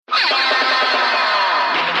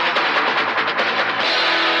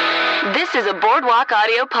This is a Boardwalk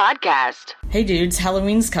Audio podcast. Hey dudes,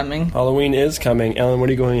 Halloween's coming. Halloween is coming. Ellen, what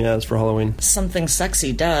are you going as for Halloween? Something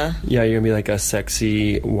sexy, duh. Yeah, you're gonna be like a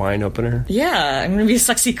sexy wine opener? Yeah, I'm gonna be a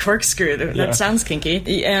sexy corkscrew. That sounds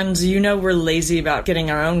kinky. And you know we're lazy about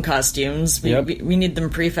getting our own costumes. We need them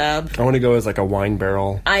prefab. I want to go as like a wine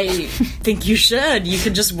barrel. I think you should. You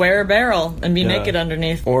could just wear a barrel and be naked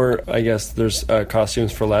underneath. Or, I guess, there's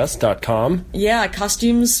costumesforless.com. Yeah,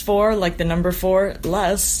 costumes for, like the number 4,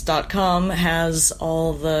 less.com has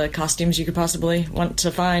all the costumes you could possibly want to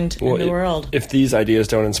find in the world. If these ideas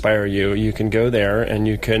don't inspire you, you can go there and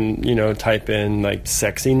you can, type in like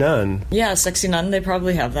sexy nun. Yeah, sexy nun, they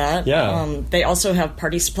probably have that. Yeah. They also have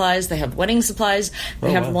party supplies, they have wedding supplies,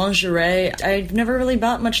 they have lingerie. I've never really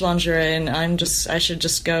bought much lingerie, and I should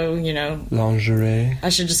just go, Lingerie? I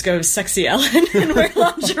should just go sexy Ellen and wear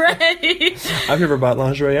lingerie. I've never bought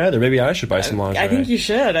lingerie either. Maybe I should buy some lingerie. I think you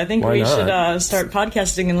should. I think Why we not? should start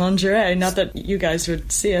podcasting in lingerie. Not that you guys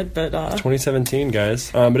would see it, but... 2017, guys.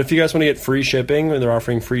 But if you guys want to get free shipping, they're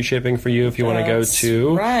offering free shipping for you if you want to go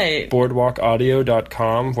to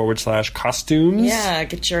boardwalkaudio.com/costumes. Yeah,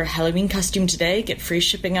 get your Halloween costume today. Get free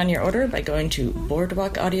shipping on your order by going to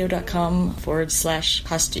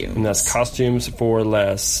boardwalkaudio.com/costumes. And that's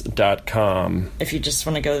costumesforless.com. If you just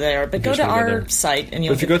want to go there. But go to our site and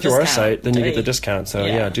you'll get the discount. If you go through our site, then you get the discount. So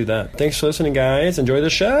yeah, do that. Thanks for listening, guys. Enjoy the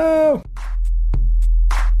show.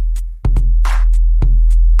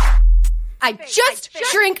 I just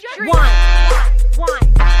drink wine.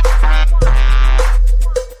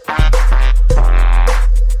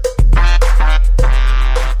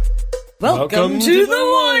 Welcome to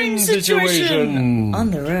the wine situation.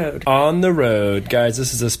 On the road. On the road. Guys,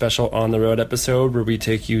 this is a special On the Road episode where we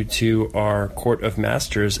take you to our Court of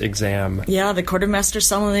Masters exam. Yeah, the Court of Master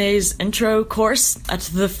Sommeliers intro course at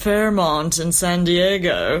the Fairmont in San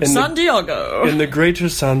Diego. In the greater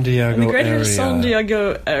San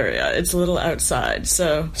Diego area. It's a little outside,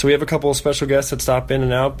 so we have a couple of special guests that stop in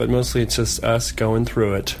and out, but mostly it's just us going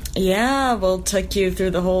through it. Yeah, we'll take you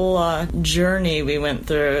through the whole journey we went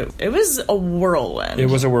through. It was a whirlwind. It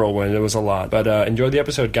was a whirlwind. It was a lot. But enjoy the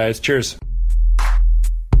episode, guys. Cheers.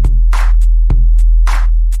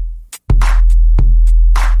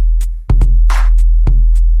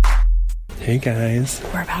 Hey, guys.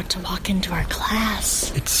 We're about to walk into our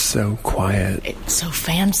class. It's so quiet. It's so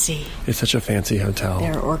fancy. It's such a fancy hotel.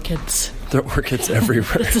 There are orchids. There are orchids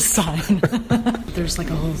everywhere. It's a sign. There's like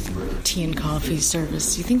a whole tea and coffee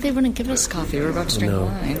service. You think they wouldn't give us coffee? We're about to drink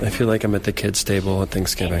wine. I feel like I'm at the kids' table at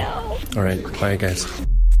Thanksgiving. All right. Bye, guys.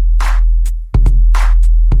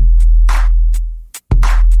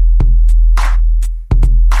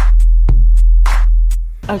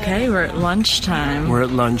 Okay, we're at lunchtime. We're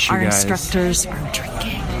at lunch, you guys. Our instructors are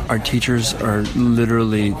drinking. Our teachers are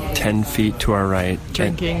literally 10 feet to our right.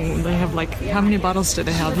 Drinking. They have how many bottles do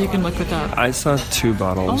they have? You can look with that. I saw 2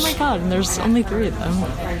 bottles. Oh my god, and there's only 3 of them.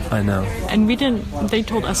 I know. And they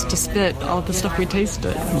told us to spit all the stuff we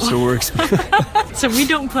tasted. So so we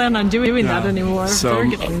don't plan on doing that anymore. So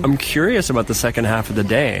I'm curious about the second half of the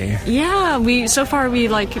day. Yeah, we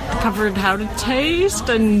covered how to taste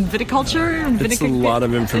and viticulture. And it's a lot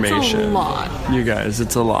of information. It's a lot. You guys,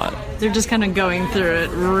 it's a lot. They're just kind of going through it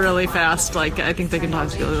really fast. I think they can talk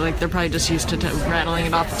together. They're probably just used to rattling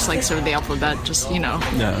it off. It's sort of the alphabet. Just,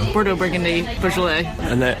 Bordeaux, Burgundy, Beaujolais.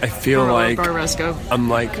 And I feel like Barbaresco. I'm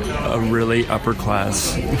like a really upper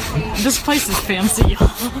class. This place is fancy.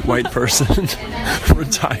 White person.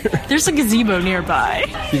 Retired. There's a gazebo nearby.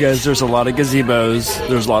 You guys, there's a lot of gazebos.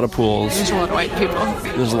 There's a lot of pools. There's a lot of white people.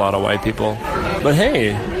 There's a lot of white people. But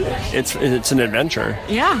hey, it's an adventure.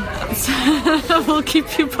 Yeah. We'll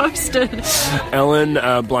keep you posted. Ellen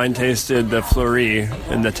blind tasted the Fleury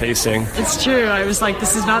in the tasting. It's true. I was like,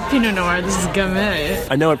 this is not Pinot Noir, this is Gamay.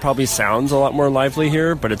 I know it probably sounds a lot more lively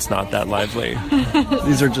here, but it's not that lively.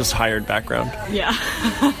 These are just hired background. Yeah.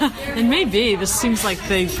 It may be. This seems like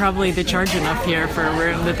they charge enough here for a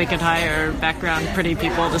room that they could hire background pretty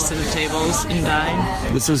people to sit at tables and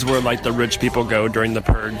dine. This is where the rich people go during the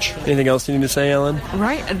purge. Anything else you need to say, Ellen?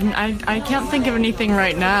 Right. I can't think of anything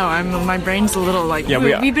right now. My brain's a little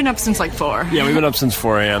we've been up since 4. Yeah, we've been up since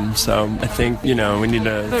 4 a.m. So I think, we need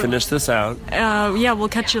to finish this out. Yeah, we'll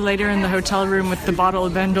catch you later in the hotel room with the bottle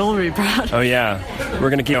of Bandol we brought. Oh, yeah.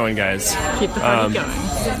 We're going to keep going, guys. Keep the party going.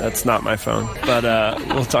 That's not my phone. But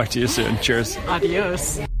we'll talk to you soon. Cheers.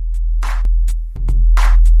 Adios.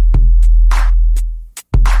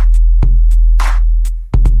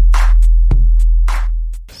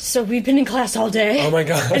 So we've been in class all day. Oh my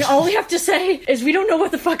god. And all we have to say is we don't know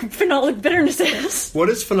what the fuck phenolic bitterness is. What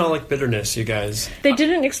is phenolic bitterness, you guys? They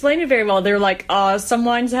didn't explain it very well. They were like, some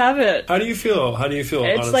wines have it. How do you feel? It's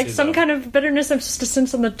honestly, like some kind of bitterness. I'm just a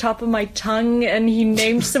sense on the top of my tongue, and he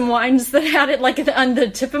named some wines that had it like on the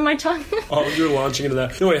tip of my tongue. Oh, you're launching into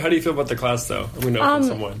that. No, wait, how do you feel about the class, though? We know from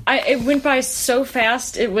someone. It went by so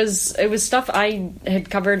fast. It was stuff I had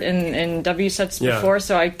covered in W sets before,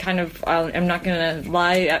 so I I'm not going to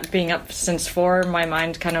lie, being up since 4, my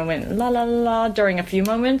mind kind of went la la la during a few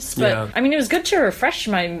moments, but I mean, it was good to refresh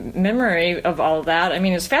my memory of all of that. I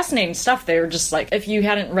mean, it was fascinating stuff. They were just like, if you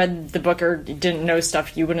hadn't read the book or didn't know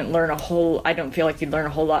stuff, you wouldn't learn I don't feel like you'd learn a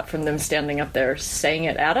whole lot from them standing up there saying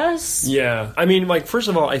it at us. Yeah. I mean, like, first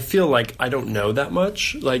of all, I feel like I don't know that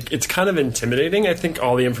much. Like, it's kind of intimidating, I think,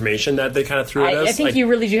 all the information that they kind of threw at us. I think you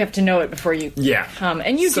really do have to know it before you come.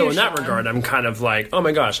 And you so do, in that regard, I'm kind of like, oh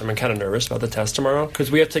my gosh, I'm kind of nervous about the test tomorrow, because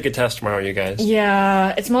we have to take a test tomorrow, you guys.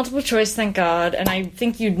 Yeah, it's multiple choice, thank God, and I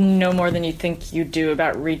think you know more than you think you do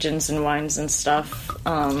about regions and wines and stuff.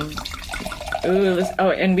 And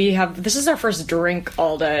this is our first drink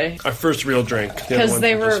all day. Our first real drink. Because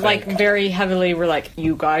they were, like, very heavily, were like,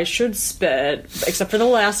 you guys should spit, except for the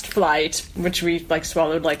last flight, which we, like,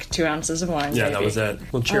 swallowed, like, 2 ounces of wine. Yeah, maybe. that was it.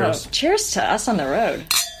 Well, cheers. Cheers to us on the road.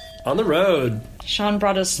 On the road. Shaughn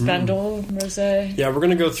brought us Spendel Rosé. Yeah, we're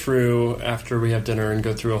going to go through, after we have dinner, and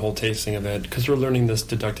go through a whole tasting of it, because we're learning this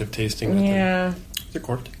deductive tasting method. Yeah. Is it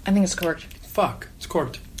corked? I think it's corked. Fuck, it's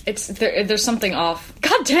corked. There's something off.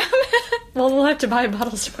 God damn it! Well, we'll have to buy a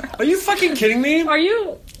bottle somewhere else. Are you fucking kidding me? Are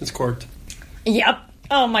you? It's corked. Yep.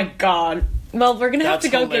 Oh my god. Well, we're gonna have to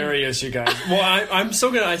go. That's hilarious, you guys. Well, I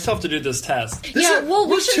still have to do this test.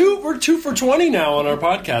 We're 2 for 20 now on our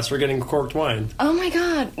podcast. We're getting corked wine. Oh my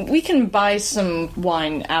god, we can buy some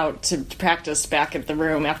wine out to practice back at the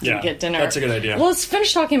room after we get dinner. That's a good idea. Well, let's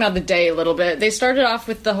finish talking about the day a little bit. They started off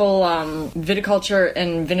with the whole viticulture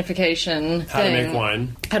and vinification How thing.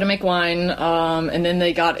 to make wine, and then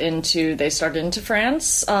they started into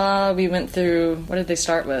France. We went through, what did they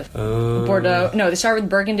start with? Bordeaux. No, they started with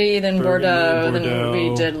Burgundy, then Bordeaux. Then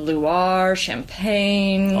we did Loire,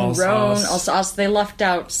 Champagne, Rhone, Alsace. They left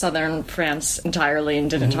out southern France entirely and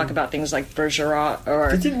didn't talk about things like Bergerac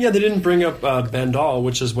They didn't bring up Bandol,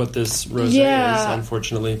 which is what this rosé is,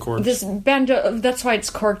 unfortunately, corked. This Bandol, that's why it's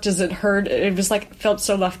corked, is it was like, felt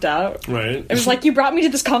so left out. Right. It was like, you brought me to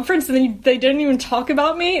this conference and then they didn't even talk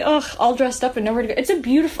about me? Ugh, all dressed up and nowhere to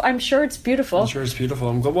go. I'm sure it's beautiful.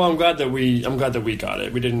 I'm glad that we got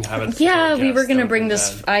it. We didn't have it. Yeah, we were going to bring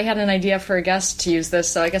this. I had an idea for a guest to use this,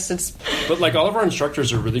 so I guess it's... But, like, all of our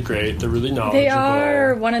instructors are really great. They're really knowledgeable. They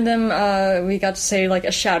are. One of them, we got to say, like,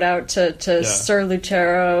 a shout-out to Sir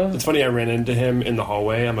Lucero. It's funny, I ran into him in the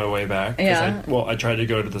hallway on my way back. Yeah. I tried to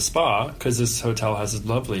go to the spa, because this hotel has a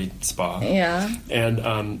lovely spa. Yeah.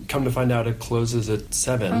 And come to find out, it closes at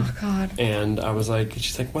 7. Oh, God. And I was like...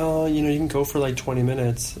 She's like, well, you can go for, like, 20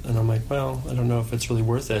 minutes. And I'm like, well, I don't know if it's really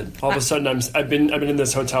worth it. All of a sudden, I've been in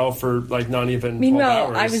this hotel for, like, not even 12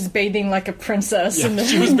 hours. I was bathing like a princess. Yeah,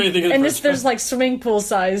 she was bathing in there's like swimming pool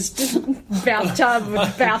sized bathtub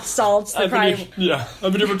with bath salts. I've been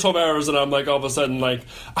here for 12 hours, and I'm like, all of a sudden, like,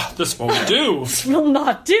 this won't do. This will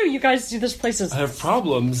not do. You guys do this place is... I have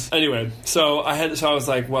problems. Anyway, so I was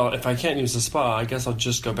like, well, if I can't use the spa, I guess I'll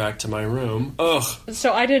just go back to my room. Ugh.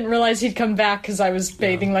 So I didn't realize he'd come back because I was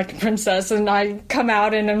bathing like a princess, and I come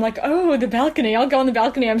out and I'm like, oh, the balcony. I'll go on the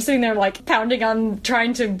balcony. I'm sitting there like pounding on,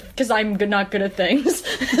 trying to, because I'm not good at things.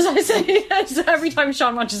 As I say, so every time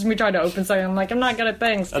Shaughn watches me try to open something, I'm like, I'm not good at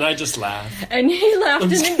things. And I just laugh. And he laughed,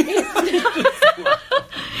 and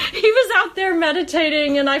he was out there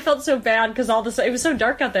meditating, and I felt so bad because it was so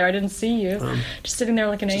dark out there. I didn't see you, just sitting there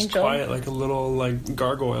like an angel, just quiet, like a little like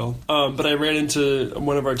gargoyle. But I ran into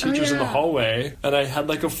one of our teachers in the hallway, and I had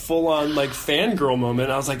like a full-on like fangirl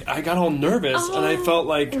moment. I was like, I got all nervous, and I felt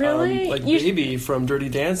like Baby from Dirty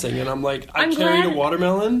Dancing, and I'm like, I carried a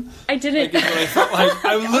watermelon. I didn't. Like, I felt like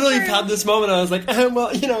I literally had this moment. I was like, well,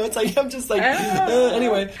 it's like I'm just like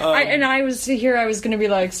anyway. I was going to be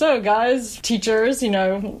like, so guys, teachers,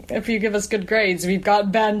 if you give us good grades, we've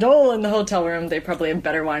got Bandol in the hotel room. They probably have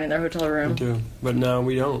better wine in their hotel room. We do, but no,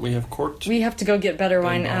 we don't. We have corked. We have to go get better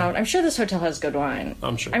wine out. I'm sure this hotel has good wine.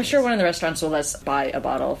 I'm sure. I'm sure one of the restaurants will let us buy a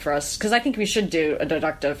bottle for us, because I think we should do a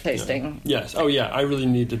deductive tasting. Yeah. Yes. Oh yeah, I really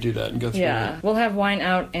need to do that and go through it. We'll have wine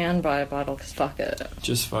out and buy a bottle, because fuck it.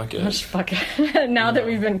 Just fuck it. Just fuck it. Now that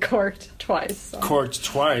we've been corked twice. So. Corked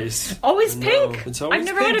twice. Always pink. It's always I've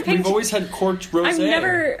never had a pink. We've always had corked rosé. I've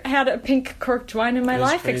never had a pink corked wine in my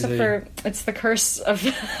life, crazy. except for It's the curse of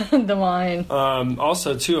the wine.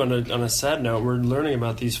 Also, too, on a sad note, we're learning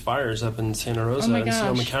about these fires up in Santa Rosa and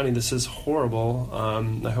Sonoma County. This is horrible.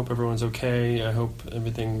 I hope everyone's okay. I hope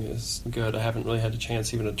everything is good. I haven't really had a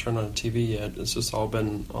chance even to turn on a TV yet. It's just all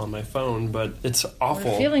been on my phone, but it's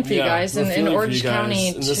awful. We're feeling for you guys in Orange County,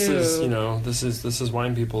 and too. This is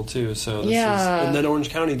wine people, too. So this is, and then Orange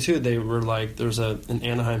County, too, they were like, there's an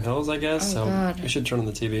Anaheim Hills, I guess, we should turn on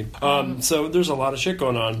the TV. So there's a lot of shit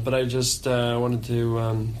going on, but I just wanted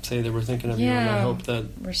to say that we're thinking of you, and I hope that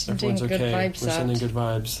everyone's okay. We're sending good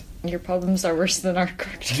vibes. Your problems are worse than our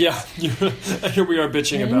corked. Yeah, here we are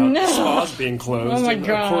bitching about spas being closed. Oh my and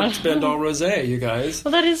God. Corked Bandol Rosé, you guys.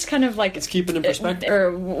 Well, that is kind of like... Let's keep it in perspective.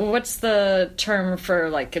 Or what's the term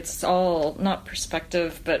for, like, it's all, not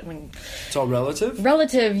perspective, but when... It's all relative?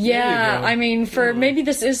 Relative, yeah. I mean, maybe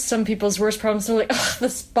this is some people's worst problems. They're like, the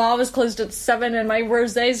spa was closed at 7 and my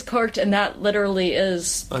rosé's corked, and that literally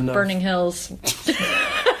is Burning Hills.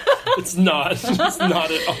 It's not. It's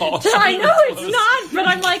not at all. I know it's not, but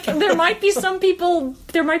I'm like, there might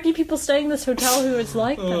be people staying in this hotel who it's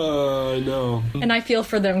like that. I know. And I feel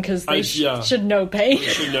for them because they should know pain.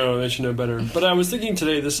 They should know better. But I was thinking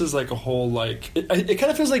today, this is like a whole, like, it kind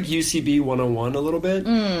of feels like UCB 101 a little bit.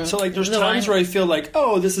 So, like, there's times where I feel like,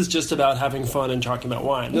 oh, this is just about having fun and talking about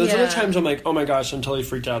wine. There's other times I'm like, oh my gosh, I'm totally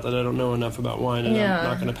freaked out that I don't know enough about wine and I'm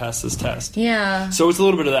not going to pass this test. Yeah. So it's a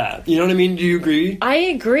little bit of that. You know what I mean? Do you agree? I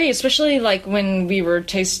agree, especially like when we were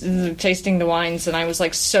tasting the wines, and I was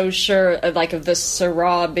like so sure like of the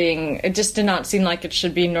Syrah being. It just did not seem like it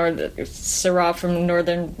should be Syrah from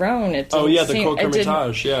Northern Rhone. The Coq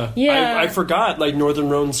Hermitage. Yeah. I forgot like Northern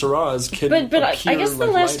Rhone Syrahs can. But I guess the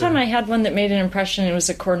last time I had one that made an impression, it was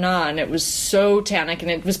a Cornat, and it was so tannic,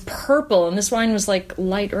 and it was purple, and this wine was like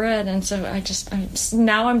light red, and so I'm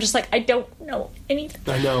just like I don't know anything.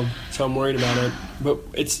 I know, so I'm worried about it, but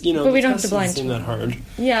it's but we don't have to blind. Seem that hard.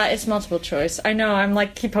 Yeah, it's multiple choice. I know. I'm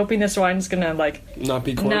like keep hoping this wine's gonna like not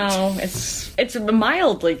be corked. No, it's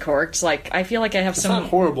mildly corked. Like I feel like I have it's not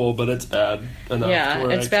horrible, but it's bad enough. Yeah,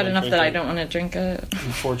 it's bad enough that I don't want to drink it.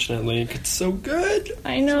 Unfortunately, it's so good.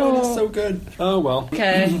 I know. It's so good. Oh well.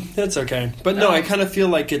 Okay. It's okay. But no, I kind of feel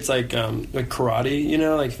like it's like karate. You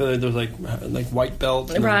know, like there's like white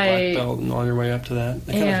belt and black belt and all your way up to that.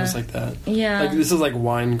 It kind of feels like that. Yeah. Like this is like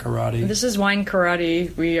wine karate. This is wine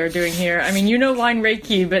karate we are doing here. I mean, you know wine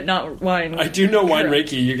Reiki, but not wine. I do know wine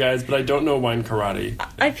Reiki, you guys, but I don't know wine karate.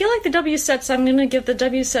 I feel like the W sets. I'm going to give the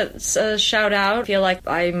W sets a shout out. I feel like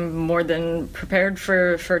I'm more than prepared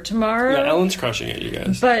for tomorrow. Yeah, Ellen's crushing it, you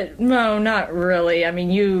guys. But no, not really. I mean,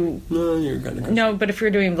 No, you're kind of. No, but if we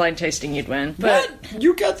were doing blind tasting, you'd win. But what?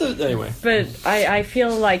 You got the anyway. But I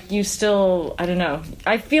feel like you still. I don't know.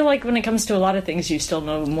 I feel like when it comes to a lot of things, you still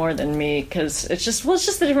know more than me because it's just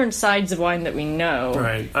the different sides of wine that we know.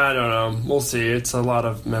 Right. I don't know. We'll see. It's a lot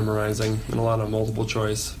of memorizing and a lot of multiple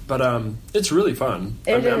choice, but it's really fun.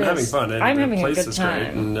 I'm having fun. I'm having a good time,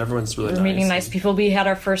 great, and everyone's really We're meeting nice people. We had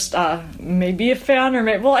our first maybe a fan or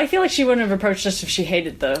maybe. Well, I feel like she wouldn't have approached us if she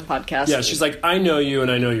hated the podcast. Yeah, she's like, I know you and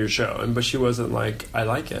I know your show, but she wasn't like, I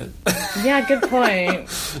like it. Yeah, good point.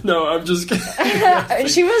 No, I'm just kidding.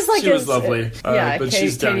 She was like, she was lovely. Yeah, but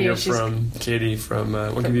she's down here from Katie from.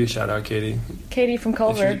 We'll give you a shout out, Katie. Katie from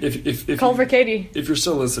Culver. If Culver, Katie. If you're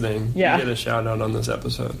still listening, you get a shout out on this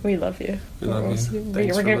episode. We love you. We love you.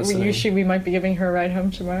 Thanks for listening. We might be giving her a ride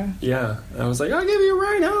home tomorrow. Yeah, I was like, I'll give you a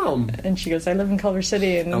ride home. And she goes, I live in Culver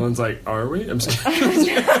City. And Ellen's like, are we? I'm just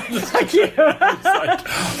kidding. Fuck you.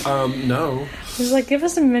 No. He was like, give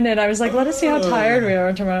us a minute. I was like, let us see how tired we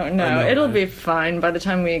are tomorrow. No, it'll be fine. By the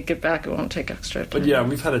time we get back, it won't take extra time. But yeah,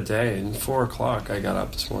 we've had a day. And 4 o'clock, I got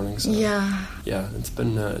up this morning. So yeah, it's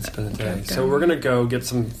been a day. So we're gonna go get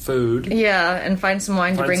some food. Yeah, and find some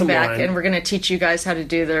wine to bring back, and we're gonna teach you guys how to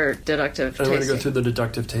do their deductive tasting. And we're gonna go through the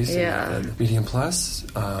deductive tasting. Yeah. Medium plus.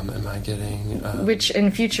 Am I getting? Which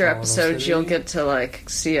in future episodes you'll get to like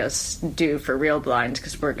see us do for real blind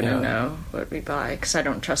because we're gonna know what we buy because I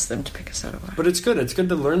don't trust them to pick us out of wine. But it's good. It's good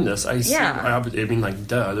to learn this. I mean, like,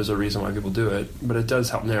 duh. There's a reason why people do it, but it does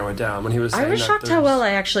help narrow it down. When he was saying I was shocked how well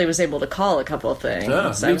I actually was able to call a couple of things.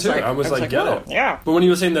 Yeah, me too. I was like, get it. Yeah. But when he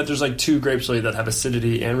was saying that there's like 2 grapes really that have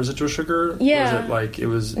acidity and residual sugar, yeah. was it like it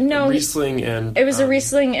was Riesling and it was a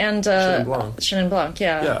Riesling and Chenin Blanc.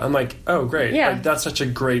 Yeah. Yeah, I'm like, oh great. Yeah, like, that's such a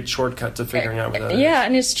great shortcut to figuring out what that is. Yeah,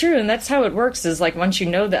 and it's true, and that's how it works. Is like once you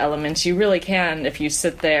know the elements, you really can if you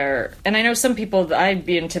sit there. And I know some people I'd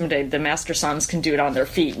be intimidated. The master somms can do it on their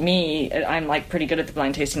feet. Me, I'm like pretty good at the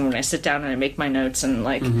blind tasting when I sit down and I make my notes, and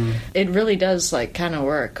like it really does like kind of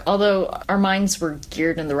work. Although our minds were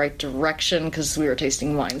geared in the right direction because we were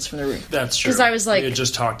tasting wines from the room. That's true. Because I was like, we had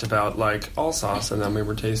just talked about like all sauce, and then we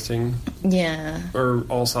were tasting or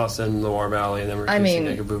all sauce in Loire Valley, and then we were tasting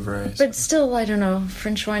like a Vouvray. But still, I don't know.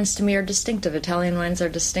 French wines to me are distinctive. Italian wines are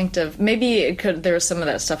distinctive. Maybe there was some of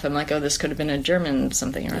that stuff. I'm like, oh, this could have been a German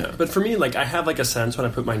something or other. But for me, like I have like a sense when I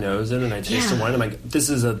put my nose in and I taste a wine. I'm like, this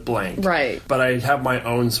is a blank, right? But I have my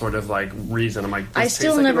own sort of like reason. I'm like, this I tastes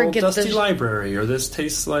still like never an old get dusty library, or this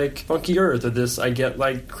tastes like funky earth, or this I get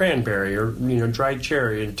like cranberry, or dried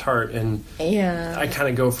cherry and tart, and I kind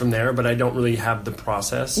of go from there. But I don't really have the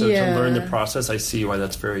process. So to learn the process, I see why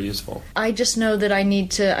that's very useful. I just know that I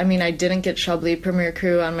need to. I mean, I didn't get Chablis Premier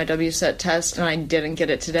Cru on my WSET test, and I didn't get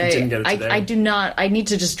it today. Didn't get it today. I do not. I need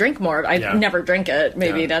to just drink more. I never drink it.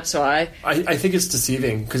 Maybe that's why. I think it's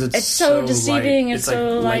deceiving because it's so deceiving. Light. It's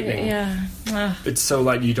so like lightning. It's so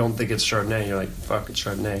light you don't think it's Chardonnay. You're like, fuck, it's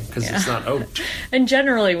Chardonnay because it's not oaked. And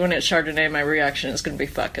generally, when it's Chardonnay, my reaction is going to be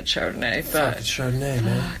fuck, it's Chardonnay. But fuck, it's Chardonnay,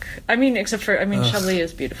 man. I mean, except for Chablis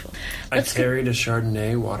is beautiful. I carried a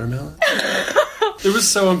Chardonnay watermelon. It was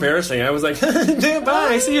so embarrassing. I was like,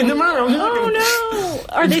 bye, see you tomorrow. Oh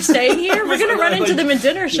no! Are they staying here? We're going to run into them at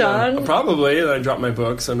dinner, Shaughn. Probably. And I dropped my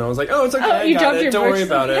books, and I was like, oh, it's okay. I got it. Don't worry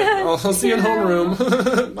about it. I'll see you in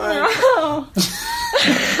homeroom. Bye. No.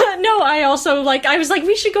 No, I also, I was like,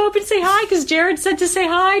 we should go up and say hi, because Jared said to say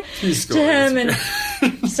hi to him, and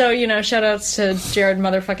so, shout outs to Jared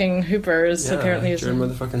motherfucking Hooper, apparently Jared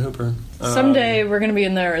motherfucking Hooper. Someday we're gonna be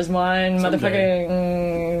in there as wine,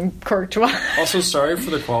 motherfucking courtois. Also, sorry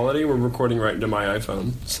for the quality, we're recording right into my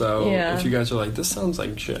iPhone, so if you guys are like, this sounds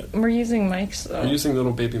like shit. We're using mics, though. We're using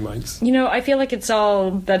little baby mics. I feel like it's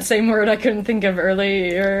all, that same word I couldn't think of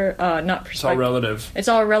earlier, not perspective. It's all relative. It's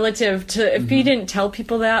all relative to, if we didn't tell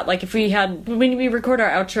people that, if we had, when we record our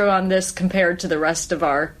outro on this compared to the rest of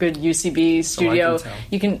our good UCB studio,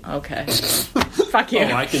 you can, okay. Fuck you.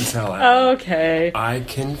 Oh, I can tell. Okay. I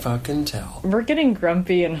can fucking tell. We're getting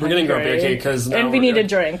grumpy and hungry. We're getting grumpy, okay, because and we need a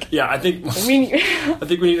drink. Yeah, I think we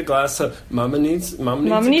need a glass of... Mama needs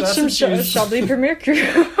some Chablis Premier Cru.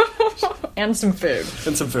 And some food.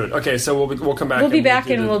 Okay, so we'll come back. We'll be back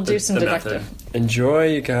and we'll do some deductive. Enjoy,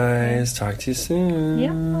 you guys. Talk to you soon.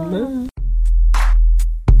 Yeah.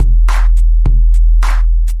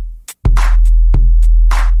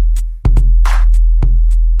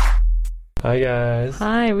 Hi, guys.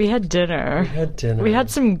 Hi, we had dinner. We had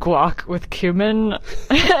some guac with cumin.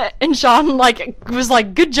 And Shaughn, was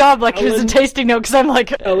like, good job, it was a tasting note, because I'm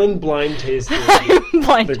like... Ellen blind tasted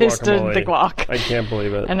the guac. I can't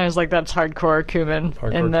believe it. And I was like, that's hardcore cumin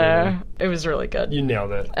in there. Cumin. It was really good. You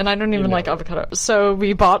nailed it. And I don't even like avocado. So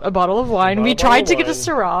we bought a bottle of wine. We tried to get a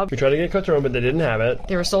Syrah. We tried to get a Coteron, but they didn't have it.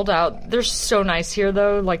 They were sold out. They're so nice here,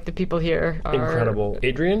 though. The people here are... Incredible.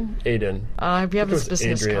 Aiden? We have his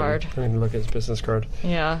business card. I'm going to look at his business card.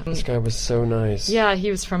 Yeah. This guy was so nice. Yeah,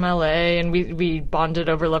 he was from LA, and we bonded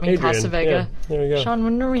over loving Casa Vega. Yeah, there we go. Shaughn,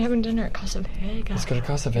 when are we having dinner at Casa Vega? Let's go to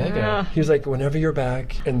Casa Vega. Yeah. He was like, whenever you're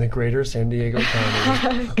back in the greater San Diego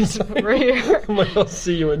County. We're here. I'm like, I'll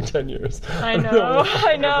see you in 10 years. I know.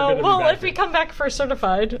 Well, if we come back for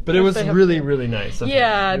certified. But it was really, really nice.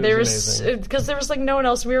 Yeah, there was, because there was no one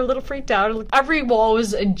else. We were a little freaked out. Every wall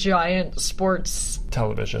was a giant sports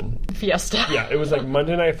television fiesta. Yeah, it was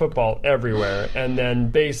Monday Night Football everywhere, and then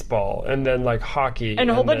baseball, and then hockey, and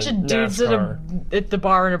a whole bunch of dudes at the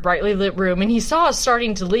bar in a brightly lit room. And he saw us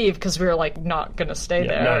starting to leave because we were not gonna stay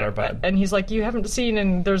there. Not our bed. And he's like, "You haven't seen."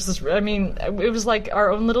 And there's this. I mean, it was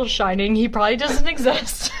our own little Shining. He probably doesn't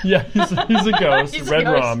exist. Yeah, he's a ghost. Red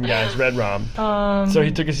Rom, guys, Red Rom. So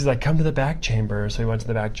he took us. He's like, "Come to the back chamber." So we went to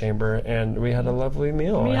the back chamber, and we had a lovely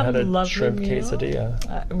meal. I had a shrimp quesadilla.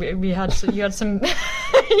 You had some.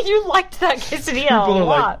 You liked that quesadilla People a are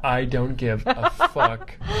lot. Like, I don't give a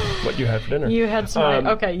fuck what you had for dinner. You had some.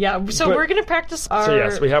 Okay, yeah. So we're going to practice our... So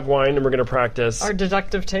yes, we have wine, and we're going to practice... Our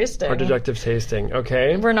deductive tasting.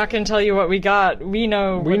 Okay? We're not going to tell you what we got. We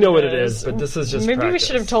know what it is, but this is just Maybe practice. We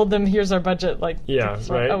should have told them, here's our budget. Yeah,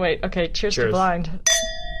 right? Oh, wait. Okay, cheers to blind.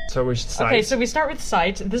 So we should sight. Okay, so we start with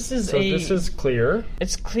sight. This is clear.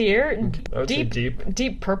 It's clear.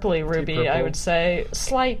 Deep purpley ruby, purple. I would say.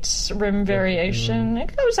 Slight rim variation.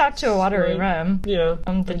 It goes out to a watery rim. Yeah.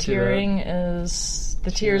 The tiering is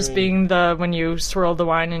The tears being when you swirl the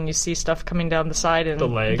wine and you see stuff coming down the side and the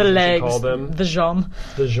legs. You call them the jaume.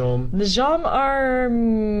 The jaume. The jaume are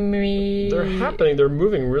They're happening. They're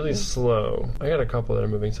moving really slow. I got a couple that are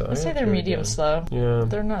moving slow. I'd say they're medium slow. Yeah.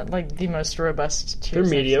 They're not like the most robust tears.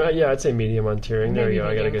 They're medium. Yeah, I'd say medium on tearing. There you go.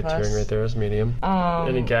 I got a good class. tearing right there. It's medium.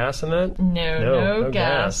 Any gas in that? No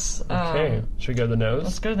gas. Okay. Should we go to the nose?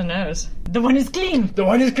 Let's go to the nose. The one is clean. The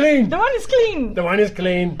wine is clean. The wine is clean. The wine is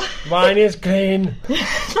clean. Wine is clean.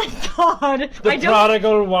 Thank God. The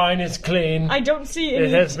prodigal wine is clean. I don't see any.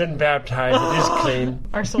 It has been baptized. It is clean.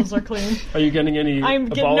 Our souls are clean. Are you getting any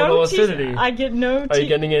volatile no acidity? I get no Are you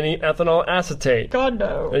getting any ethanol acetate? God,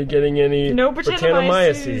 no. Are you getting any no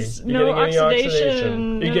Brettanomyces? No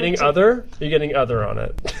oxidation. Are you getting other? Are you getting other on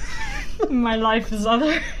it? My life is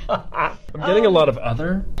other. I'm getting a lot of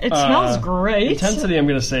other. It smells great. Intensity, I'm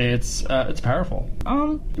going to say it's powerful.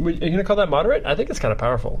 Are you going to call that moderate? I think it's kind of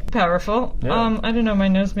powerful. Powerful. Yeah. I don't know. My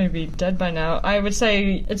nose may be dead by now. I would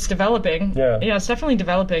say it's developing. Yeah. Yeah, it's definitely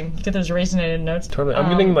developing. You get those raisinated notes. Totally. I'm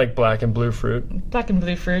getting like black and blue fruit. Black and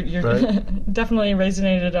blue fruit. You're right? Definitely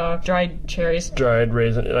raisinated dried cherries. Dried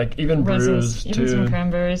raisin, like even raisins, bruised even too. Some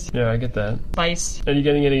cranberries. Yeah, I get that. Spice. Are you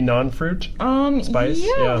getting any non-fruit? Spice?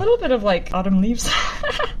 Yeah, a little bit of like autumn leaves.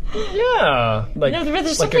 Yeah, like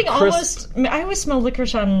there's like something almost. I always smell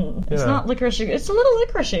licorice on. It's not licoricey. It's a little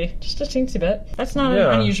licoricey, just a teensy bit. That's not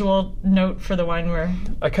an unusual note for the wine where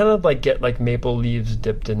I kind of like get like maple leaves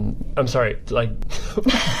dipped in. I'm sorry, like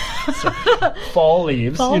fall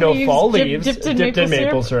leaves. Fall leaves dipped in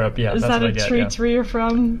maple syrup. Yeah, is that's that what a I get, treat where you're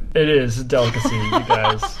from? It is a delicacy, you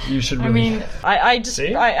guys. You should. Really... I mean, I just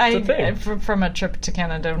See? From a trip to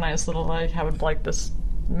Canada, nice little. I would like this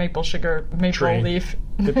maple leaf.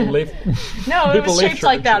 Maple leaf? No, it was shaped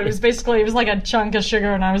like that. It was like a chunk of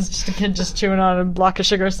sugar, and I was just a kid just chewing on a block of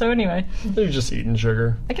sugar. So anyway, you're just eating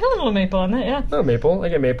sugar. I get a little maple on it, yeah. Oh, maple. I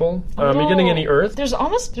get maple. Are you getting any earth? There's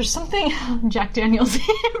something Jack Daniels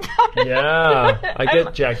about it. Yeah, I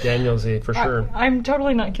get Jack Daniels-y for sure. I'm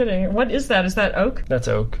totally not kidding. What is that? Is that oak? That's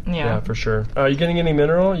oak. Yeah, for sure. Are you getting any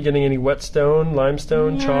mineral? Are you getting any wetstone,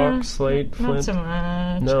 limestone, chalk, slate, flint? Not so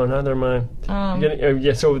much. No, neither am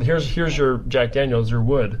I. So here's your Jack Daniels, your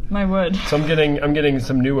wood. My wood. So I'm getting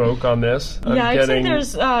some new oak on this. I'd say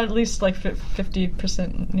there's at least like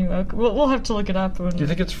 50% new oak. We'll have to look it up. Do you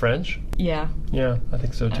think it's French? Yeah. Yeah, I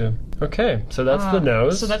think so too. Okay, so that's the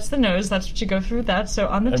nose. So that's the nose. That's what you go through with that. So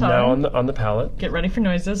on the tongue. And now on the palate. Get ready for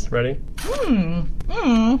noises. Ready?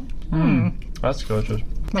 That's delicious.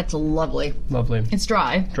 That's lovely. Lovely. It's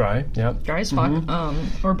dry. Dry, yeah. Dry as fuck.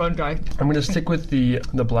 Or bone dry. I'm going to stick with the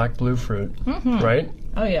black blue fruit, right?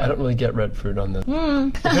 Oh, yeah. I don't really get red fruit on this.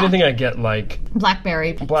 If anything, I get like...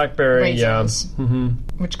 Blackberry, raisins, yeah.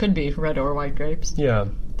 Which could be red or white grapes. Yeah.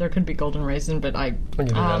 There could be golden raisin, but I'll give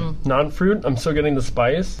you that. Non-fruit, I'm still getting the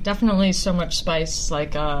spice. Definitely so much spice,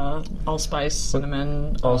 like allspice,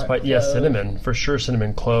 cinnamon. Allspice, yes, cinnamon. For sure,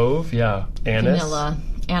 cinnamon. Clove, yeah. Anise. Vanilla.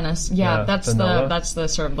 Anise, that's the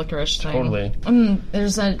sort of licorice thing. Totally.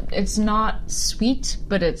 It's not sweet,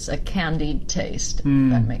 but it's a candied taste. If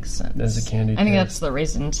that makes sense. There's a candied taste. I think that's the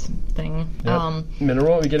raisins thing. Yep.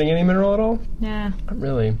 Mineral? Are you getting any mineral at all? Yeah. Not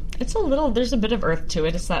really. It's there's a bit of earth to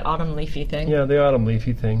it. It's that autumn leafy thing. Yeah, the autumn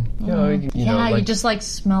leafy thing. You just like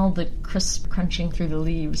smell the crisp crunching through the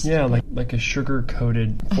leaves. Yeah, like a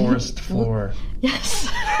sugar-coated forest floor. Yes.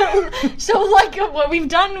 So like what we've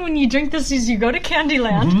done when you drink this is you go to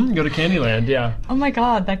Candyland. Go to Candyland, yeah. Oh my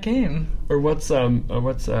god, that game. Or what's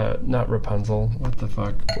not Rapunzel? What the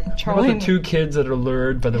fuck? Charlie. What about the two kids that are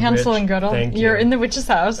lured by the Hansel witch? and Gretel. Thank you. You're in the witch's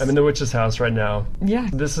house. I'm in the witch's house right now. Yeah.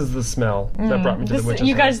 This is the smell that brought me to the witch's house.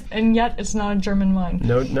 You guys, and yet it's not a German wine.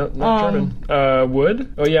 No, not German.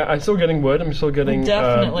 Wood? Oh yeah, I'm still getting wood. I'm still getting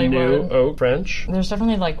definitely new wood. Oak French. There's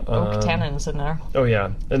definitely like oak tannins in there. Oh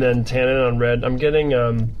yeah, and then tannin on red. I'm getting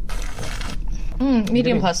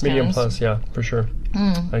medium plus tannins. Medium plus, yeah, for sure.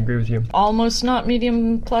 I agree with you. Almost not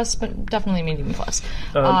medium plus, but definitely medium plus.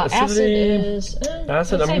 Acidity,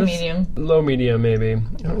 acid. I'm say medium. Low medium, maybe.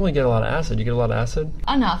 I don't really get a lot of acid. You get a lot of acid?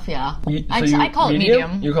 Enough, yeah. I call it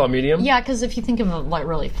medium. You call it medium? Yeah, because if you think of a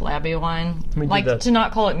really flabby wine, to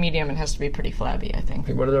not call it medium, it has to be pretty flabby, I think.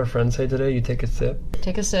 What did our friends say today? You take a sip?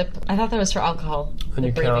 Take a sip. I thought that was for alcohol. And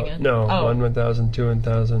you count? In. No, 1, 1,000, 2,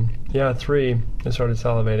 1,000. Yeah, 3. I started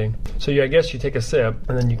salivating. So I guess you take a sip,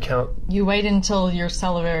 and then you count. You wait until your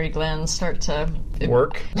salivary glands start to...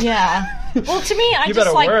 Work? Yeah. Well, to me, you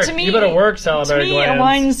better work, salivary glands. To me, a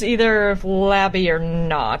wine's either flabby or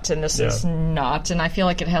not, and this is not. And I feel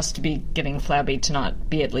like it has to be getting flabby to not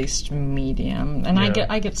be at least medium. And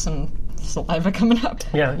I get some saliva coming up.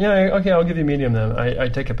 Yeah, okay, I'll give you medium then. I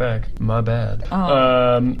take it back. My bad.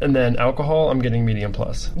 And then alcohol, I'm getting medium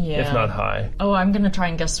plus, if not high. Oh, I'm going to try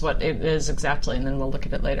and guess what it is exactly, and then we'll look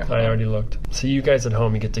at it later. I already looked. So you guys at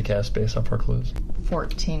home, you get to guess based off our clues.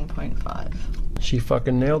 14.5. She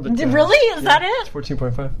fucking nailed it. Really? Is that it? It's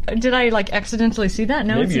 14.5. Did I, accidentally see that?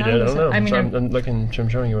 No, maybe it's you not. did. I don't know. I mean, I'm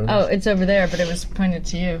showing you what it is. Oh, it's over there, but it was pointed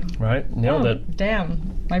to you. Right? Nailed it.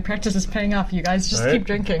 Damn. My practice is paying off. You guys just keep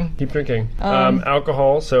drinking. Keep drinking.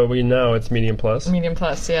 Alcohol, so we know it's medium plus. Medium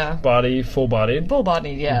plus, yeah. Body, full bodied. Full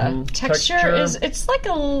bodied, yeah. Mm-hmm. Texture is, it's like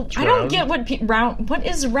a, I don't get what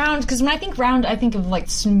is round, because when I think round, I think of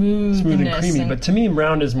smoothness. Smooth and creamy, but to me,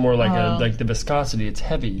 round is more like the viscosity. It's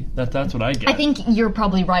heavy. That's what I get. I think you're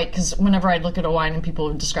probably right, because whenever I look at a wine and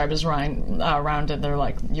people describe it as rounded, they're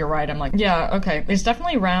like, you're right. I'm like, yeah, okay. It's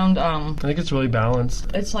definitely round. I think it's really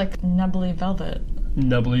balanced. It's like nubbly velvet.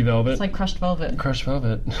 Nubbly velvet. It's like crushed velvet. Crushed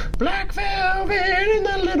velvet. Black velvet in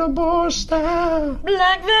the little boy style.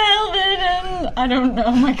 Black velvet and I don't know.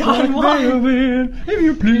 Oh my God, Black velvet, if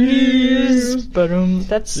you please. But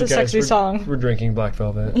that's a sexy song. We're drinking black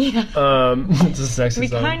velvet. Yeah. It's a sexy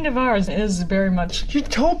song. We kind of are. It is very much. You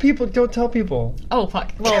told people. Don't tell people. Oh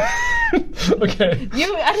fuck. Well. Okay.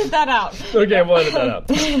 You edit that out. Okay, we'll edit that out.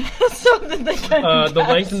 So that they can. The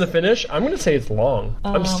length and the finish. I'm going to say it's long.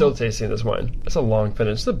 I'm still tasting this wine. It's a long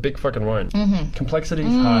finish. It's a big fucking wine. Mm-hmm. Complexity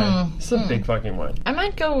is high. It's a big fucking wine. I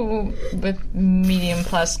might go with medium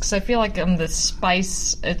plus because I feel like the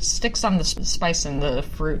spice, it sticks on the spice and the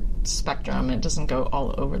fruit spectrum. It doesn't go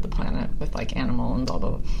all over the planet with animal and blah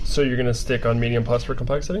blah blah. So you're gonna stick on medium plus for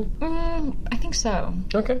complexity? I think so.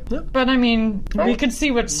 Okay. Yeah. But I mean, we could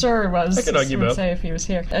see what Sir was. I could argue both. Say if he was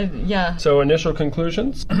here. Yeah. So initial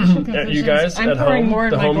conclusions. You guys I'm at pouring home, more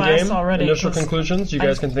in the my home glass game. Already, initial conclusions. You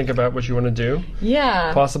guys can think about what you want to do.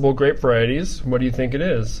 Yeah. Possible grape varieties. What do you think it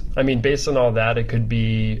is? I mean, based on all that, it could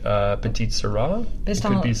be Petit Syrah. It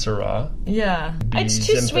could be Syrah. Yeah. It's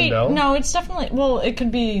too sweet. No, it's definitely. Well, it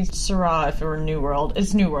could be Syrah if it were New World.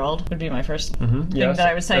 It's New World would be my first thing that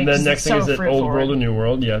I would say. And then next thing is Old World or New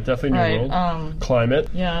World. Yeah, definitely New World. Climate.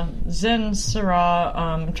 Yeah. Zin, Syrah.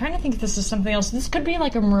 I'm trying to think if this is something else. This could be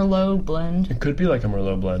like a Merlot blend. It could be like a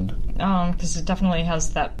Merlot blend. Because it definitely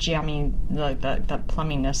has that jammy, like that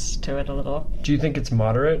plumminess to it a little. Do you think it's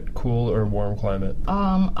moderate, cool, or warm climate?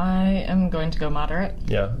 I am going to go moderate.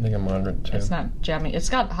 Yeah, I think I'm moderate too. It's not jammy. It's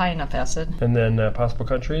got high enough acid. And then possible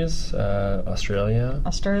countries: Australia,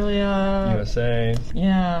 USA.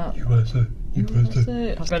 Yeah. USA. But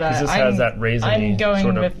this has that raisiny I'm going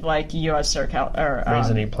sort of with US or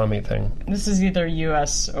raisiny plummy thing. This is either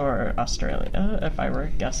US or Australia, if I were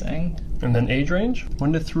guessing. And then age range: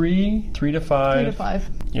 1 to 3, 3 to 5. 3 to 5.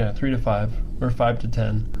 Yeah, 3 to 5. Or 5 to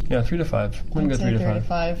 10. Yeah, 3 to 5. I'm going to go 3 to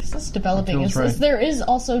 5. This is developing. Right. There is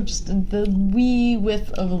also just the wee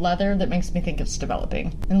whiff of leather that makes me think it's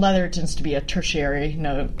developing. And leather tends to be a tertiary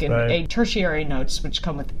note. And tertiary notes which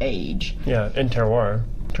come with age. Yeah, and terroir.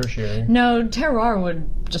 Tertiary. No, terroir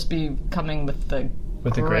would just be coming with the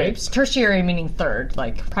grapes. Tertiary meaning third,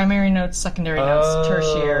 like primary notes, secondary notes,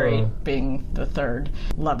 tertiary being the third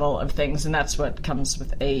level of things, and that's what comes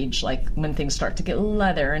with age, like when things start to get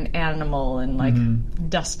leather and animal and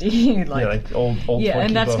dusty, like old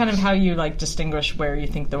and that's books. kind of how you distinguish where you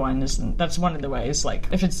think the wine is. That's one of the ways. Like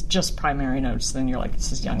if it's just primary notes, then you're like,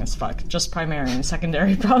 this is young as fuck. Just primary and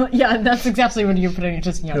secondary, probably. Yeah, that's exactly what you're putting.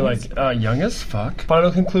 Just young. You're like young as fuck. Final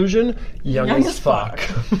conclusion: young as fuck.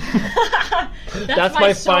 That's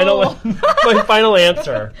my final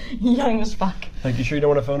answer. Young as fuck. Like, you sure you don't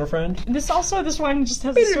want to phone a friend? This wine just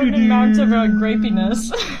has a certain amount of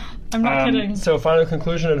grapiness. I'm not kidding. So, final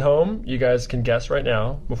conclusion at home, you guys can guess right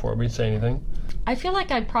now before we say anything. I feel like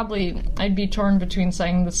I'd be torn between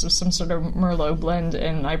saying this was some sort of Merlot blend,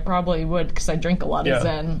 and I probably would, because I drink a lot of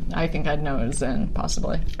Zin. I think I'd know it's Zin,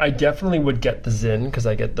 possibly. I definitely would get the Zin, because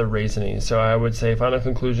I get the raisiny. So I would say, final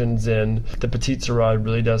conclusion, Zin. The Petit Syrah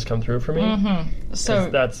really does come through for me. Mm-hmm. So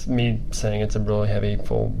that's me saying it's a really heavy,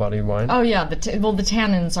 full-bodied wine. Oh, yeah. The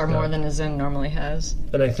tannins are more than a Zin normally has.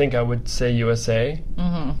 And I think I would say USA.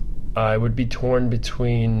 Mm-hmm. I would be torn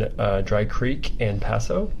between Dry Creek and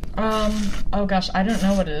Paso. Oh gosh, I don't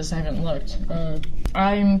know what it is. I haven't looked.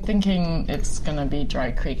 I'm thinking it's gonna be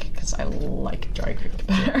Dry Creek because I like Dry Creek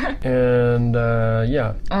better. And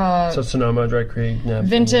so Sonoma, Dry Creek, yeah.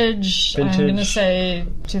 Vintage. I'm gonna say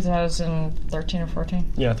 2013 or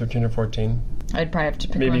 14. Yeah, 13 or 14. I'd probably have to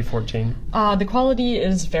pick maybe one. 14. The quality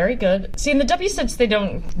is very good. See, in the W sets, they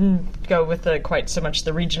don't go with quite so much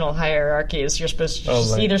the regional hierarchies. You're supposed to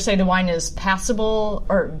just either say the wine is passable,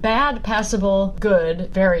 or bad, passable, good,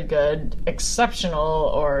 very good,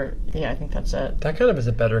 exceptional, or, I think that's it. That kind of is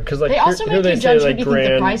it better, because like they also here make they you say judge like what you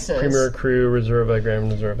think the price Grand, is. Premier Cru, Reserva,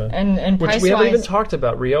 Grand Reserva. And which price-wise, we haven't even talked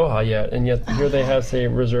about Rioja yet, and yet here they have, say,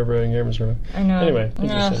 Reserva and Grand Reserva. I know. Anyway,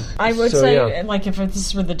 interesting. I would say, like, if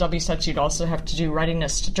this were the W sets, you'd also have to do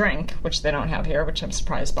readiness to drink, which they don't have here, which I'm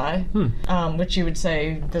surprised by. Which you would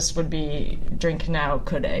say this would be drink now,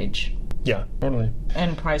 could age. Yeah, totally.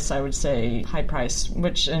 And price, I would say high price,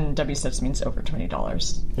 which in W sets means over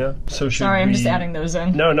 $20. Yeah. So Sorry, I'm just adding those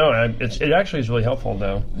in. No, it actually is really helpful,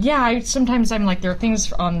 though. Yeah, sometimes I'm like, there are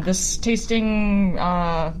things on this tasting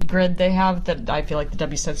grid they have that I feel like the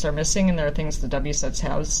W sets are missing, and there are things the W sets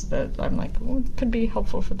has that I'm like, it could be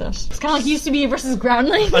helpful for this. It's kind of like UCB versus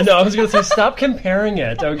Groundlings. I know, I was going to say, stop comparing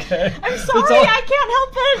it, okay? I'm sorry, I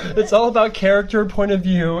can't help it. It's all about character, point of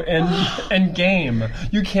view, and game.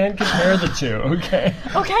 You can't compare the two, okay?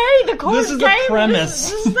 Okay, the core game. This is the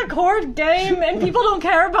premise. This is the core game, and people don't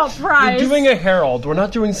care about price. We're doing a herald. We're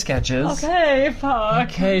not doing sketches. Okay, fuck.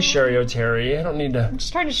 Okay, Sherry O'Terry. I don't need to... I'm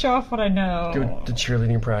just trying to show off what I know. Go to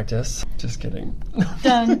cheerleading practice. Just kidding.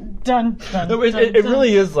 Dun, dun, dun, No, it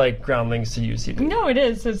really is like Groundlings to UCB. No, it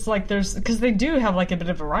is. It's like because they do have like a bit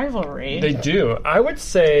of a rivalry. They do. I would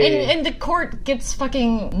say... And the court gets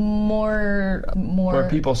fucking more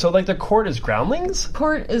people. So like the court is Groundlings?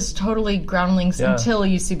 Court is totally Groundlings until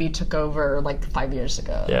UCB took over like 5 years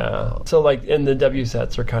ago. Yeah. So like in the W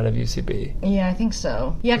sets are kind of UCB. Yeah, I think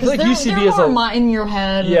so. Yeah, because like they're UCB is more in your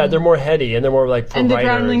head. Yeah, they're more heady and they're more like for and writers. The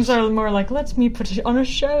Groundlings are more like, let's me put on a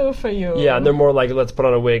show for you. Yeah, and they're more like, let's put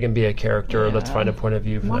on a wig and be a character. Let's find a point of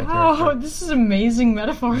view for that character. Wow, this is amazing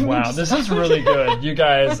metaphor. Wow, this is really good. You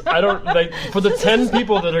guys, I don't, like, for the 10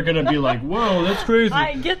 people that are going to be like, whoa, that's crazy.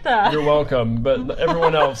 I get that. You're welcome. But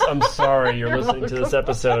everyone else, I'm sorry you're listening to this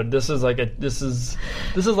episode. This is like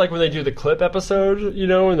like when they do the clip episode, you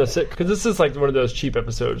know, because this is like one of those cheap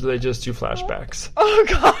episodes where they just do flashbacks. Oh,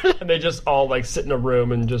 God. And they just all like sit in a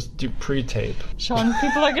room and just do pre-tape. Shaughn,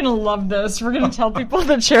 people are going to love this. We're going to tell people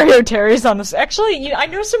that Sherry O'Terry's on this. Actually, I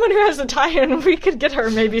know someone who has a tie-in. We could get her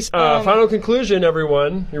maybe. Final conclusion,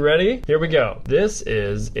 everyone. You ready? Here we go. This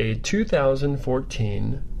is a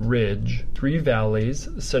 2014 Ridge, Three Valleys,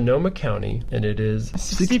 Sonoma County, and it is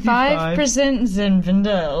 65%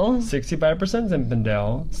 Zinfandel, 65%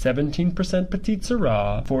 Zinfandel, 17% Petit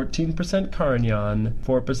Syrah, 14% Carignan,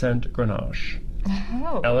 4% Grenache.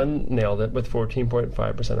 Oh. Ellen nailed it with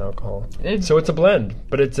 14.5% alcohol. So it's a blend,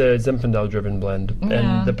 but it's a Zinfandel-driven blend.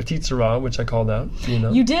 Yeah. And the Petit Syrah, which I called out, you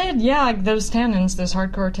know. You did, yeah, those tannins, those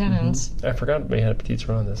hardcore tannins. Mm-hmm. I forgot we had a Petit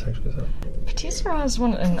Syrah on this, actually. So. Petit Syrah is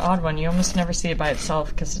an odd one. You almost never see it by itself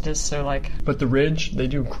because it is so like... But the Ridge, they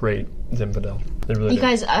do great Zinfandel. They really do. You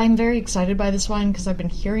guys, I'm very excited by this wine because I've been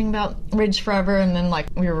hearing about Ridge forever, and then like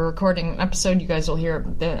we were recording an episode, you guys will hear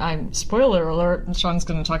that spoiler alert, Sean's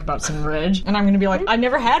going to talk about some Ridge, and I'm going to be like, I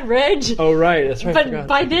never had Ridge. Oh, right, that's right. But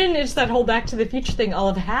by then, it's that whole Back to the Future thing.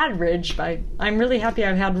 I'll have had Ridge. I'm really happy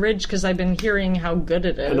I've had Ridge because I've been hearing how good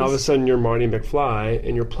it is. And all of a sudden, you're Marty McFly,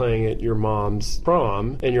 and you're playing at your mom's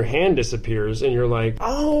prom, and your hand disappears, and you're like,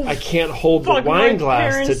 oh, I can't hold the wine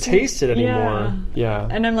glass to taste it anymore. Yeah.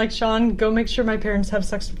 And I'm like, Shaughn, go make sure my parents have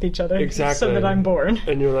sex with each other. Exactly. So that I'm born.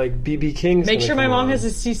 And you're like, B.B. King's make sure my mom has a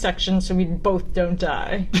C-section so we both don't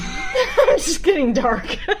die. I'm just getting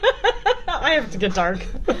dark. I have to get dark.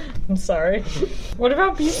 I'm sorry. What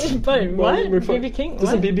about B.B. King?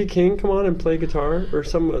 Doesn't B.B. King come on and play guitar or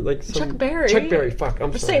some Chuck Berry? Chuck Berry. Fuck,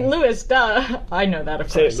 I'm sorry. St. Louis, duh. I know that,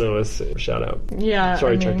 of course. St. Louis, shout out. Yeah.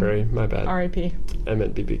 Sorry, Chuck Berry. My bad. R.I.P. I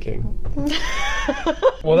meant B.B. King.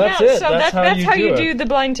 Well, that's it. So that's how you do the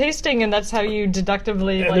blind tasting, and that's how you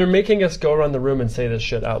deductively. And they're making us go around the room and say this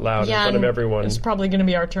shit out loud in front of everyone. It's probably going to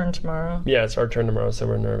be our turn tomorrow. Yeah, it's our turn tomorrow, so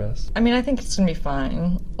we're nervous. I mean, I think it's going to be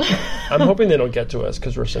fine. I'm hoping they don't get to us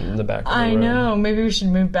because we're sitting in the back of the room. I know. Maybe we should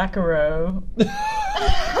move back a row. We're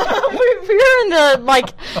in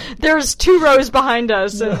the, there's 2 rows behind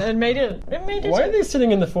us and made it. Why are they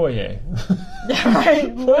sitting in the foyer? Yeah,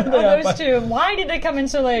 right. Those 2. Why did they come in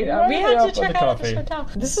so late? We had to check out this hotel.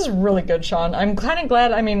 This is really good, Shaughn. I'm kind of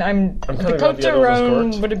glad. I mean, the Cote de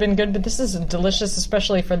Rhone would have been good, but this is delicious,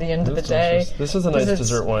 especially for the end of the day. This is a nice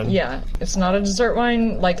dessert wine. Yeah, it's not a dessert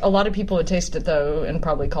wine. Like, a lot of people would taste it, though, and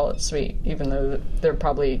probably call it sweet, even though there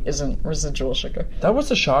probably isn't residual sugar. That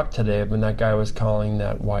was a shock today when that guy was calling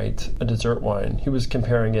that white a dessert wine. He was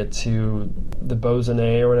comparing it to the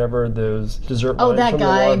Beaujolais or whatever, those dessert wines that from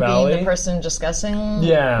guy the Loire Valley. being the person discussing.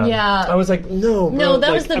 Yeah. I was like, no, bro.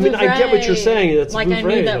 That was the Vouvray. I get what you're saying. That's like, Vouvray, I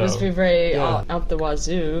knew that was Vouvray Yeah. out the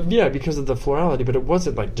wazoo. Yeah, because of the florality, but it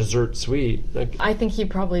wasn't like dessert sweet. Like, I think he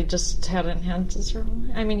probably just hadn't had dessert.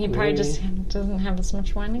 I mean, he probably just doesn't have as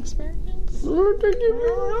much wine experience.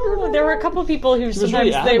 There were a couple people who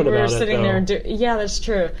sometimes really they were about sitting it, there. Yeah, that's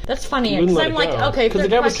true. That's funny. Wouldn't Because let I'm it like, go. okay, because the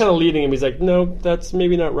guy was kind of leading him. He's like, no, that's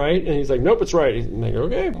maybe not right, and he's like, nope, it's right. He's like,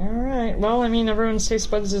 okay. All right. Well, I mean, everyone's taste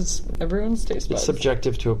buds is everyone's taste buds. It's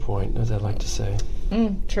subjective to a point, as I like to say.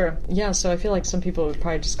 True. Yeah. So I feel like some people would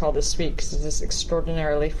probably just call this sweet because it's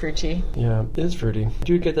extraordinarily fruity. Yeah, it is fruity.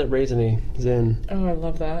 Do get that raisiny zin. Oh, I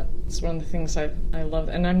love that. It's one of the things I love,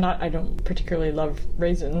 and I don't particularly love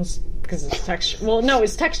raisins because it's texture. Well, no,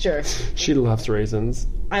 it's texture. She loves raisins.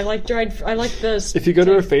 I like this. If you go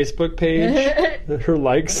to her Facebook page, her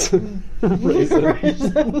likes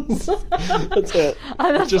raisins. That's it.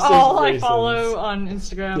 That's just all I raisins. follow on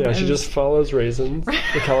Instagram. Yeah, she just follows raisins.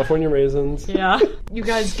 The California raisins. Yeah. You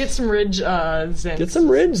guys get some Ridge Zin. Get some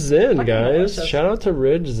Ridge Zin, Fucking guys. delicious. Shout out to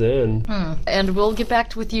Ridge Zin. And we'll get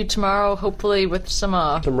back with you tomorrow, hopefully with some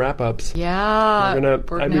wrap-ups. Yeah. We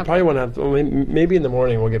probably want to have, maybe in the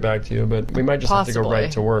morning we'll get back to you, but we might just have to go right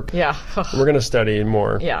to work. Yeah. We're going to study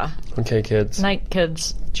more. Yeah. Okay, kids. Night,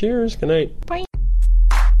 kids. Cheers. Good night. Bye.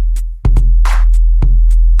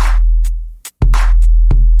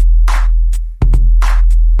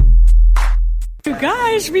 You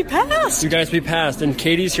guys, we passed. And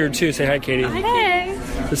Katie's here too. Say hi, Katie. Hey.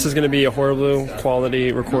 This is going to be a horrible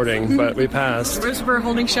quality recording, but we passed. We're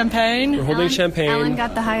holding champagne. We're holding champagne. Ellen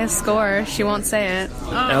got the highest score. She won't say it.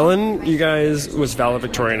 Ellen, you guys, was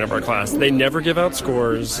valedictorian of our class. They never give out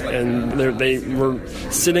scores, and they were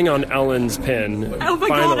sitting on Ellen's pin. Oh my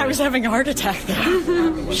God, I was having a heart attack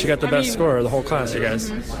there. She got the best score of the whole class, you guys.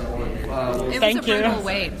 Thank you. Brutal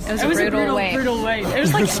wait. It was a brutal wait. wait. It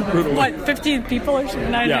was like, what, 50 people or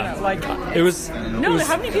something? I don't know. Like, it was...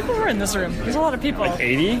 how many people were in this room? There's a lot of people. Like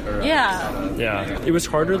 80? Yeah. Yeah. It was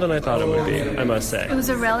harder than I thought it would be, I must say. It was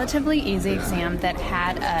a relatively easy exam that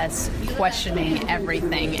had us questioning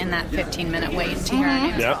everything in that 15-minute wait to hear our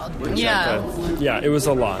names called. Yeah, it was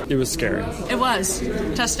a lot. It was scary. It was.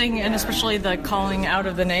 Testing, and especially the calling out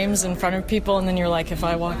of the names in front of people, and then you're like, if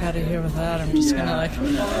I walk out of here with that, I'm just gonna like...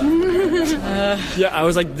 Yeah, I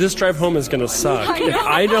was like, this drive home is gonna suck. If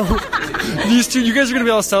I don't... These two, you guys are gonna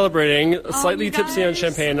be all celebrating, slightly tipsy on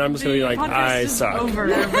champagne, and I'm just gonna be like, I suck. Over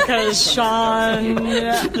because Shaughn...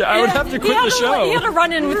 Yeah, I would have to quit the show. He had to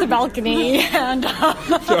run in with the balcony, and...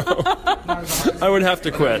 I would have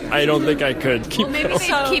to quit. I don't think I could keep Maybe going.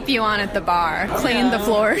 they'd keep you on at the bar, clean the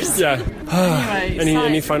floors. Yeah. Anyway,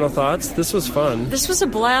 any final thoughts? This was fun. This was a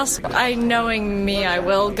blast. Knowing me, I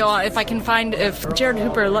will go on. If I can find... If Jared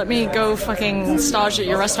Hooper, let me go fucking stage at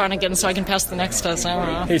your restaurant again so I can pass the next test. I don't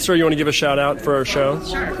know. Hey, sir, you want to give a shout out for our show?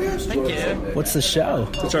 Sure. Thank you. What's the show?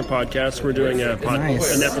 It's our podcast. We're doing an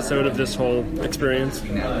episode of this whole experience.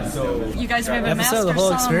 You guys have a Episode of the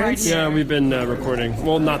whole experience? Yeah, we've been recording.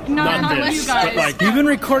 Well, not this, you guys. but like You've been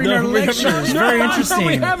recording our lectures. Very interesting.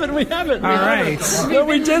 We haven't. All right. No,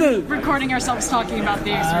 we didn't. Recording ourselves talking about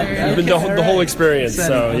the experience. We've been the whole experience.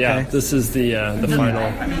 So Okay. yeah, this is the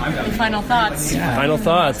final. Final thoughts. Final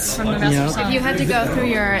thoughts. From the master If you had to go through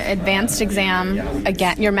your advanced exam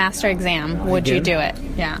again, your master exam, would you do it?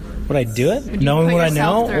 Yeah. Would I do it? you Knowing put what I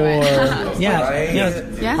know? yourself through it?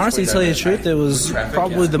 Yeah. Honestly, to tell you the truth, it was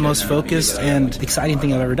probably the most focused and exciting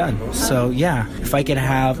thing I've ever done. So, yeah, if I could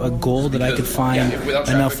have a goal that I could find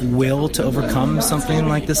enough will to overcome something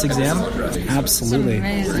like this exam, absolutely.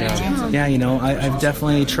 Yeah, I've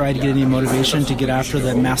definitely tried to get any motivation to get after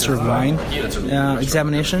the Master of Wine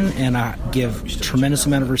examination, and I give tremendous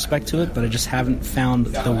amount of respect to it, but I just haven't found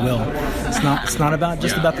the will. It's not about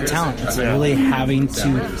the talent. It's really having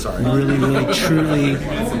to really truly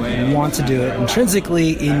want to do it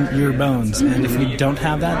intrinsically in your bones, and if you don't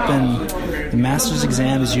have that, then the master's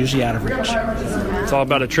exam is usually out of reach. It's all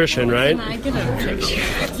about attrition, right? I get a picture.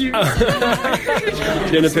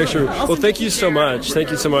 Get a picture. Well, thank you so much.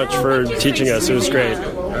 Thank you so much for teaching us. It was great.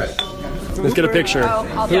 Let's get a picture.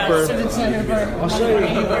 Hooper. I'll show you.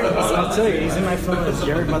 I'll tell you. He's in my phone. It's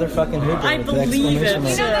Jared motherfucking Hooper. I believe it.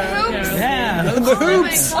 Yeah, the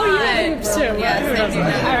hoops. Oh, yeah, the hoops too. Yes,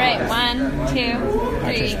 all right, 1, 2.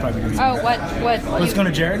 party. Oh, what? Let's go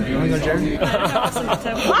to Jared. You want to go to Jared?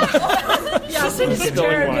 Yeah, send us to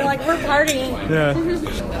Jared and be like, we're partying.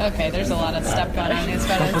 Yeah. Okay, there's a lot of stuff going on. It's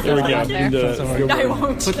better Here we go. I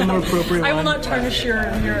won't. Put the more appropriate I will one. not tarnish your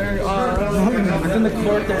In the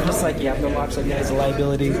court, they're just like, yeah, Bill Locke's like, yeah, he's a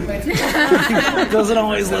liability. Doesn't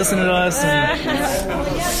always listen to us. And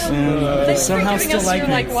somehow giving still us like your,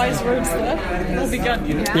 me. wise words there. It'll be good.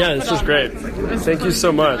 Yeah, this was great. Thank you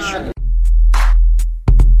so much.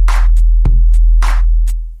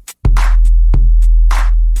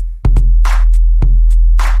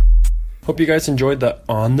 Hope you guys enjoyed the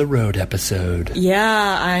On the Road episode.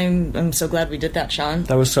 Yeah, I'm so glad we did that, Shaughn.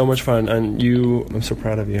 That was so much fun, and I'm so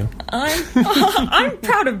proud of you. I'm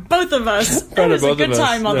proud of both of us. It was a good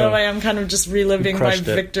time, although I am kind of just reliving my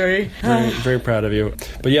victory. Very, very proud of you.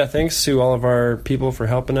 But yeah, thanks to all of our people for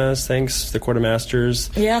helping us. Thanks to the Court of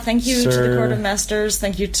Masters. Yeah, thank you to the Court of Masters.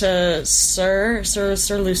 Thank you to Sir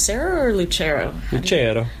Lucero or Lucero?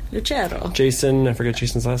 Lucero. Jason, I forget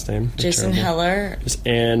Jason's last name. Jason Heller.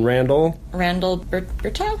 And Randall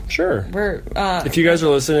Berto? Sure. If you guys are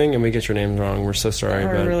listening and we get your names wrong, we're so sorry.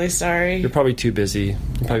 We're really sorry. You're probably too busy. You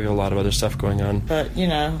probably have a lot of other stuff going on. But,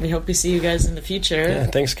 we hope we see you guys in the future. Yeah,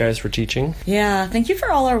 thanks guys for teaching. Yeah, thank you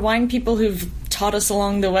for all our wine people who've taught us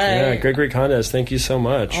along the way. Yeah, Gregory Condes, thank you so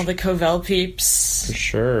much. All the Covell peeps. For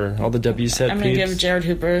sure. All the WSET peeps. I'm going to give Jared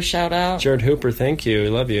Hooper a shout out. Jared Hooper, thank you. We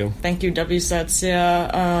love you. Thank you, WSETs.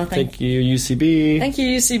 Yeah. Thank you, UCB. Thank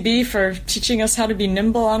you, UCB, for teaching us how to be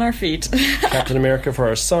nimble on our feet. Captain America for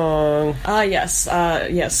our song. Yes.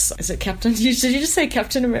 Yes. Is it Captain? Did you just say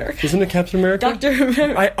Captain America? Isn't it Captain America? Dr.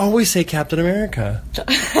 America. I always say Captain America.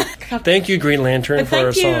 Thank you, Green Lantern, for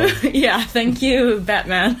our song. Yeah, thank you,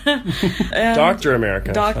 Batman. Dr.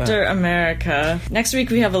 America. Dr. America. Next week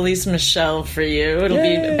we have Elise Michelle for you. It'll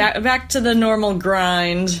be back to the normal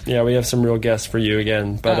grind. Yeah, we have some real guests for you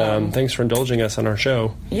again. But thanks for indulging us on our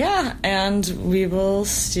show. Yeah, and we will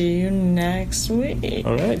see you next week.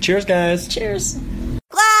 All right. Cheers, guys. Cheers.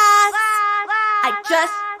 Glass. I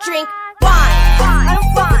just drink wine. I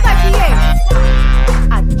don't fuck with IPAs.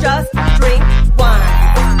 I just drink wine.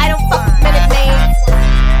 I don't fuck with minute maids.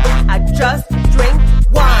 I just drink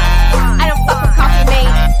wine. I don't fuck with coffee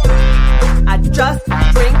mates. I just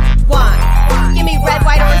drink wine. Give me red,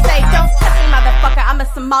 white, or say, don't touch me, motherfucker. I'm a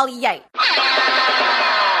sommelier.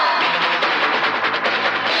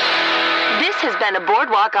 This has been a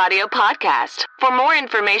Boardwalk Audio podcast. For more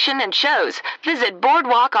information and shows, visit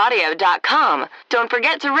boardwalkaudio.com. Don't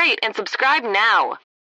forget to rate and subscribe now.